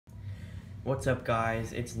What's up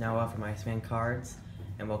guys, it's Noah from Iceman Cards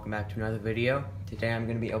and welcome back to another video. Today I'm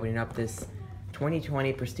going to be opening up this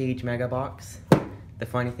 2020 Prestige Mega Box. The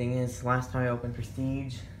funny thing is, last time I opened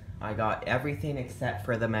Prestige, I got everything except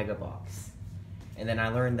for the Mega Box. And then I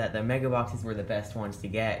learned that the Mega Boxes were the best ones to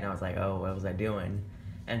get and I was like, oh, what was I doing?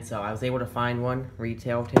 And so I was able to find one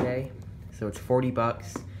retail today. So it's 40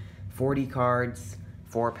 bucks, 40 cards,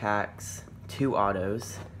 4 packs, 2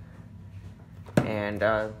 autos. And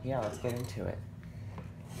yeah, let's get into it.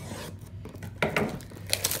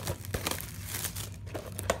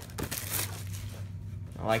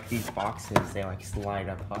 I like these boxes, they like slide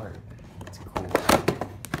apart. It's cool.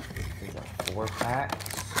 There's a 4 pack.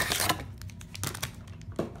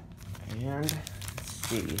 And let's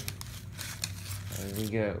see. There we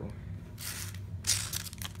go.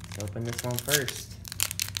 Let's open this one first.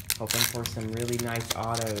 Hoping for some really nice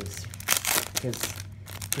autos. Because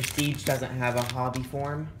Prestige doesn't have a hobby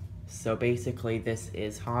form, so basically this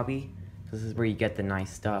is hobby. This is where you get the nice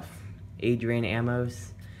stuff. Adrian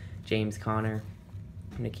Amos, James Conner,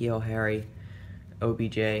 N'Keal Harry,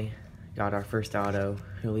 OBJ, got our first auto,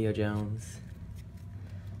 Julio Jones.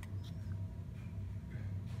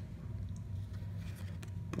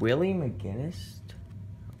 Willie McGinnis?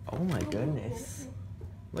 Oh my goodness.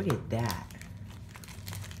 Look at that.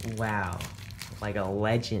 Wow, like a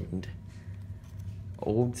legend.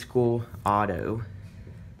 Old school auto.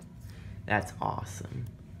 That's awesome.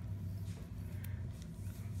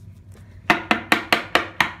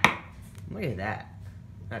 Look at that.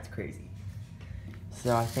 That's crazy.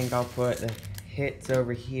 So I think I'll put the hits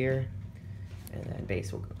over here and then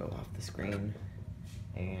base will go off the screen.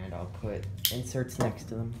 And I'll put inserts next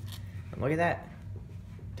to them. And look at that.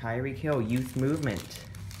 Tyreek Hill, Youth Movement.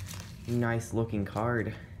 Nice looking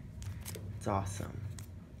card. It's awesome.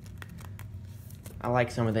 I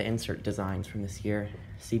like some of the insert designs from this year.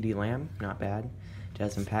 CeeDee Lamb, not bad.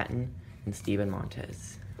 Desmond Patton, and Steven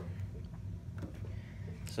Montez.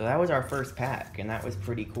 So that was our first pack, and that was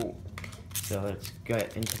pretty cool. So let's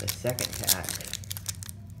get into the second pack.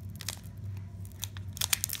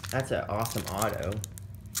 That's an awesome auto,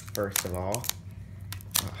 first of all.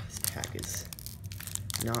 Oh, this pack is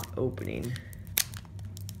not opening.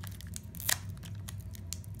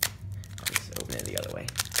 I'll just open it the other way.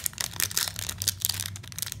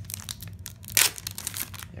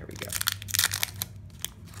 There we go.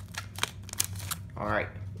 Alright,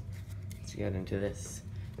 let's get into this.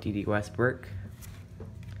 Dede Westbrook,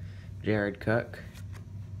 Jared Cook,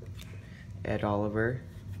 Ed Oliver,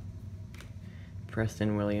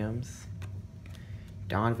 Preston Williams,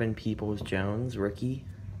 Donovan Peoples-Jones, rookie.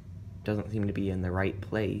 Doesn't seem to be in the right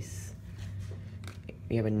place.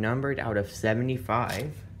 We have a numbered out of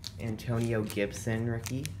 75, Antonio Gibson,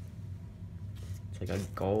 rookie. It's like a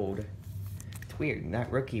gold. It's weird,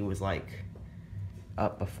 that rookie was like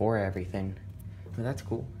up before everything. But that's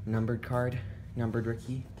cool. Numbered card, numbered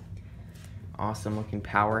rookie. Awesome looking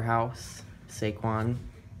powerhouse, Saquon,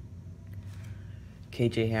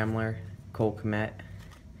 KJ Hamler, Cole Kmet,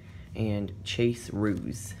 and Chase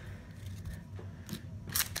Ruse.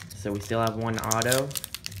 So we still have one auto,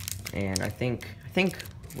 and I think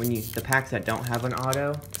when the packs that don't have an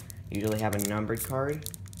auto usually have a numbered card.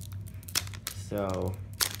 So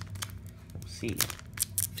we'll see.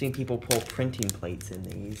 I've seen people pull printing plates in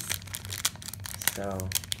these, so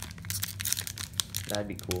that'd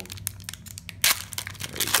be cool.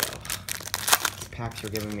 There we go. These packs are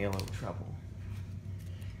giving me a little trouble.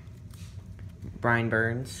 Brian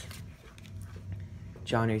Burns,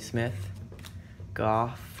 Jonnu Smith,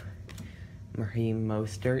 Goff, Raheem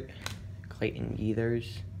Mostert, Clayton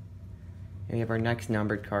Geathers. And we have our next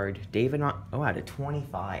numbered card, out of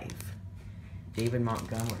 25. David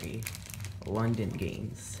Montgomery, London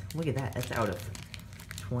Games. Look at that, that's out of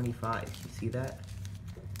 25. You see that?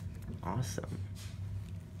 Awesome.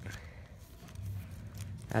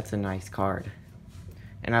 That's a nice card.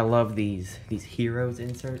 And I love these Heroes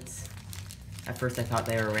inserts. At first I thought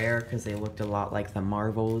they were rare because they looked a lot like the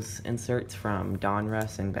Marvels inserts from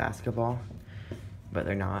Donruss and basketball. But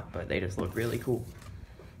they're not, but they just look really cool.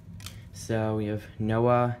 So we have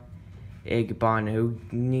Noah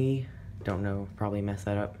Igbanogny, don't know, probably messed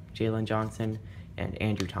that up, Jalen Johnson, and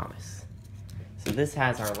Andrew Thomas. So this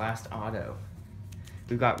has our last auto.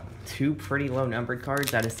 We've got 2 pretty low numbered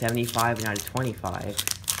cards out of 75 and out of 25.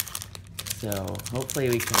 So hopefully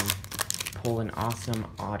we can pull an awesome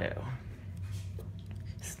auto.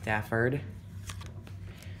 Stafford,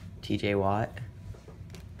 TJ Watt,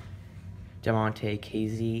 Demonte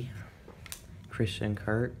Casey, Christian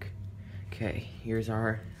Kirk. Okay, here's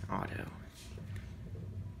our auto.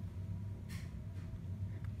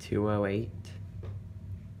 208.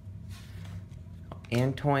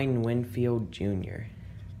 Antoine Winfield Jr.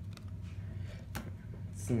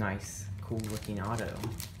 It's a nice, cool looking auto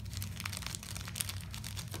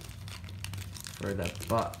for the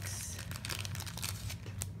Bucks.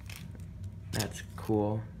 That's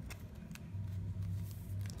cool.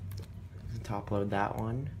 Top load that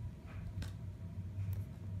one.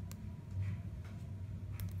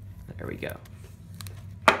 There we go.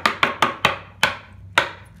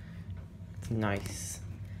 It's nice.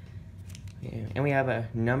 Yeah. And we have a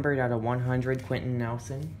numbered out of 100 Quentin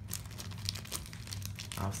Nelson.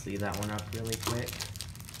 I'll see that one up really quick.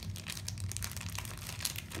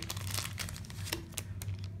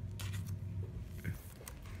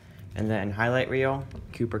 And then highlight reel,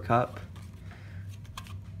 Cooper Kupp,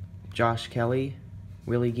 Josh Kelly,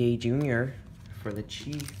 Willie Gay Jr. for the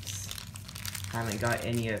Chiefs. Haven't got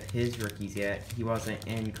any of his rookies yet. He wasn't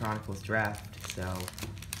in Chronicles draft, so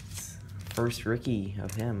it's first rookie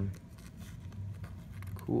of him.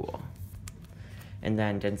 Cool. And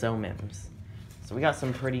then Denzel Mims. So we got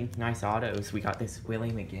some pretty nice autos. We got this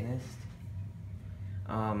Willie McGinnis.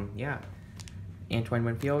 Yeah. Antoine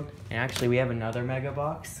Winfield. And actually we have another mega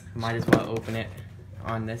box. Might as well open it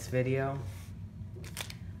on this video.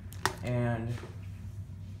 And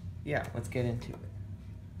yeah, let's get into it.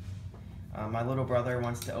 My little brother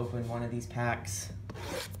wants to open one of these packs,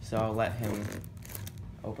 so I'll let him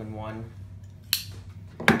open one.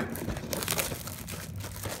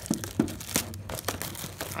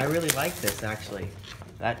 I really like this, actually.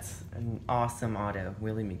 That's an awesome auto.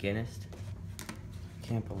 Willie McGinnis.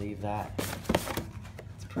 Can't believe that.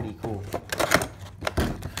 It's pretty cool.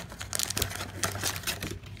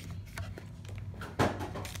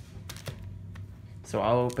 So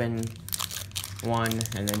I'll open one,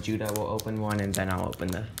 and then Judah will open one, and then I'll open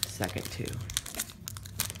the second two.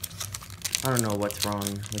 I don't know what's wrong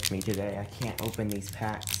with me today. I can't open these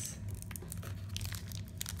packs.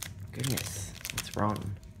 Goodness, what's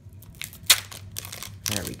wrong?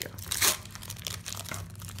 There we go.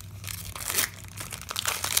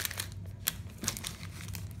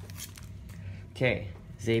 Okay,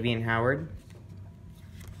 Xavier Howard,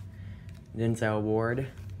 Denzel Ward,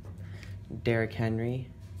 Derrick Henry,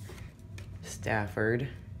 Stafford,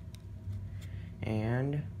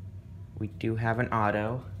 and we do have an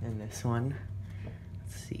auto in this one.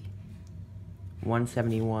 Let's see.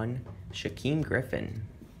 171, Shaquem Griffin.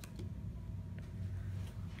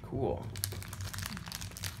 Cool.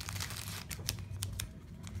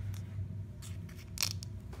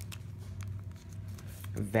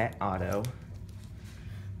 Vet auto.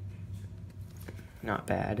 Not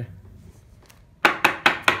bad.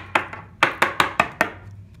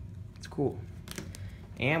 It's cool.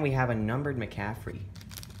 And we have a numbered McCaffrey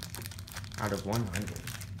out of 100.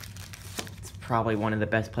 It's probably one of the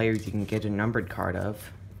best players you can get a numbered card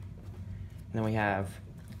of. And then we have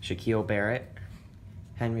Shaquille Barrett,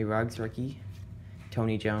 Henry Ruggs rookie,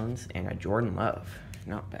 Tony Jones, and a Jordan Love.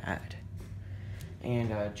 Not bad.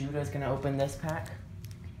 And Judah's gonna open this pack.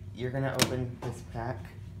 You're gonna open this pack.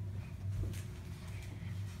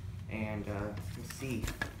 And we'll see.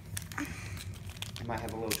 I might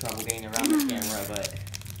have a little trouble getting around the camera, but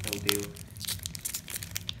it'll do.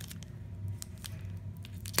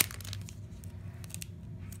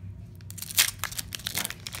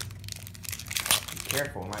 Nice. Be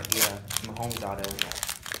careful, it might be a Mahomes auto.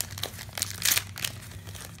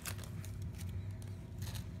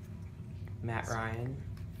 Matt Ryan,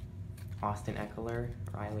 Austin Eckler,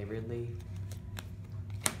 Riley Ridley,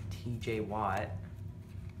 TJ Watt,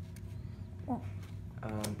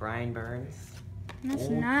 Brian Burns. That's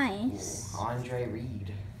nice. Andre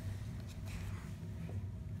Reed.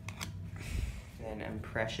 Then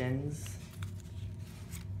Impressions.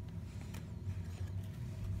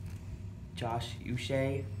 Josh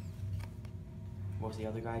Uche. What was the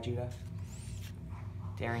other guy, Judah?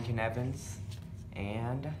 Darrington Evans.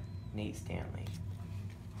 And Nate Stanley.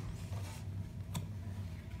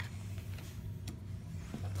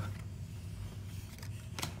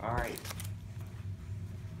 All right.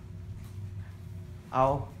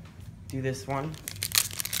 I'll do this one.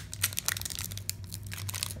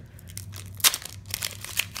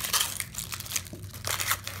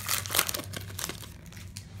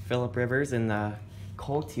 Phillip Rivers in the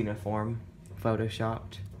Colts uniform,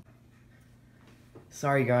 photoshopped.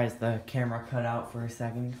 Sorry guys, the camera cut out for a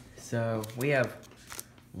second. So we have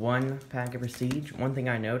one pack of Prestige. One thing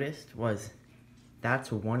I noticed was that's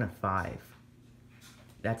 1 of 5.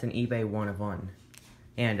 That's an eBay 1 of 1.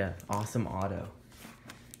 And an awesome auto.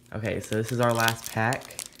 Okay, so this is our last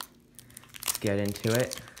pack. Let's get into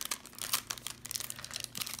it.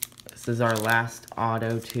 This is our last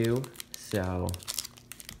auto too, so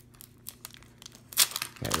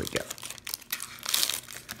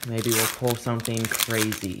maybe we'll pull something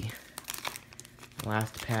crazy.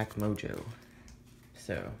 Last pack mojo.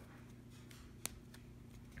 So,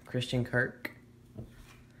 Christian Kirk,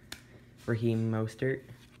 Raheem Mostert,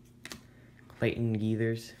 Clayton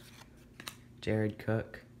Geathers, Jared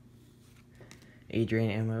Cook,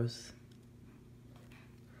 Adrian Amos.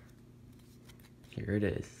 Here it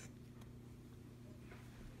is.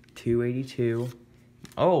 282.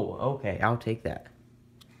 Oh, okay, I'll take that.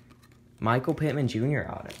 Michael Pittman Jr.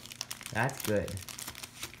 auto. That's good.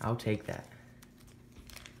 I'll take that.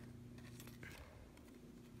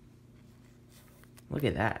 Look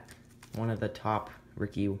at that. One of the top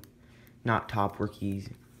rookie, not top rookies,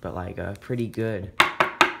 but like a pretty good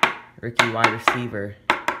rookie wide receiver.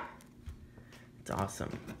 It's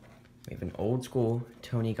awesome. We have an old school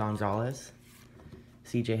Tony Gonzalez,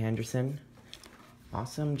 CJ Henderson,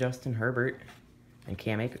 awesome Justin Herbert, and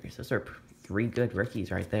Cam Akers. Those are 3 good rookies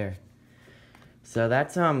right there. So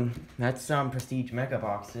that's some prestige mega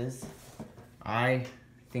boxes. I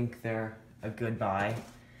think they're a good buy,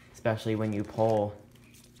 especially when you pull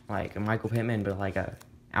like a Michael Pittman, but like a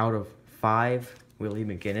out of 5 Willie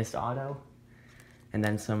McGinnis auto, and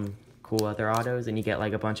then some cool other autos, and you get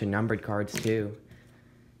like a bunch of numbered cards too.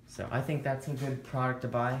 So I think that's a good product to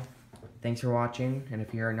buy. Thanks for watching, and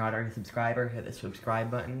if you're not already a subscriber, hit the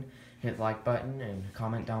subscribe button, hit the like button, and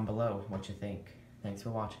comment down below what you think. Thanks for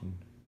watching.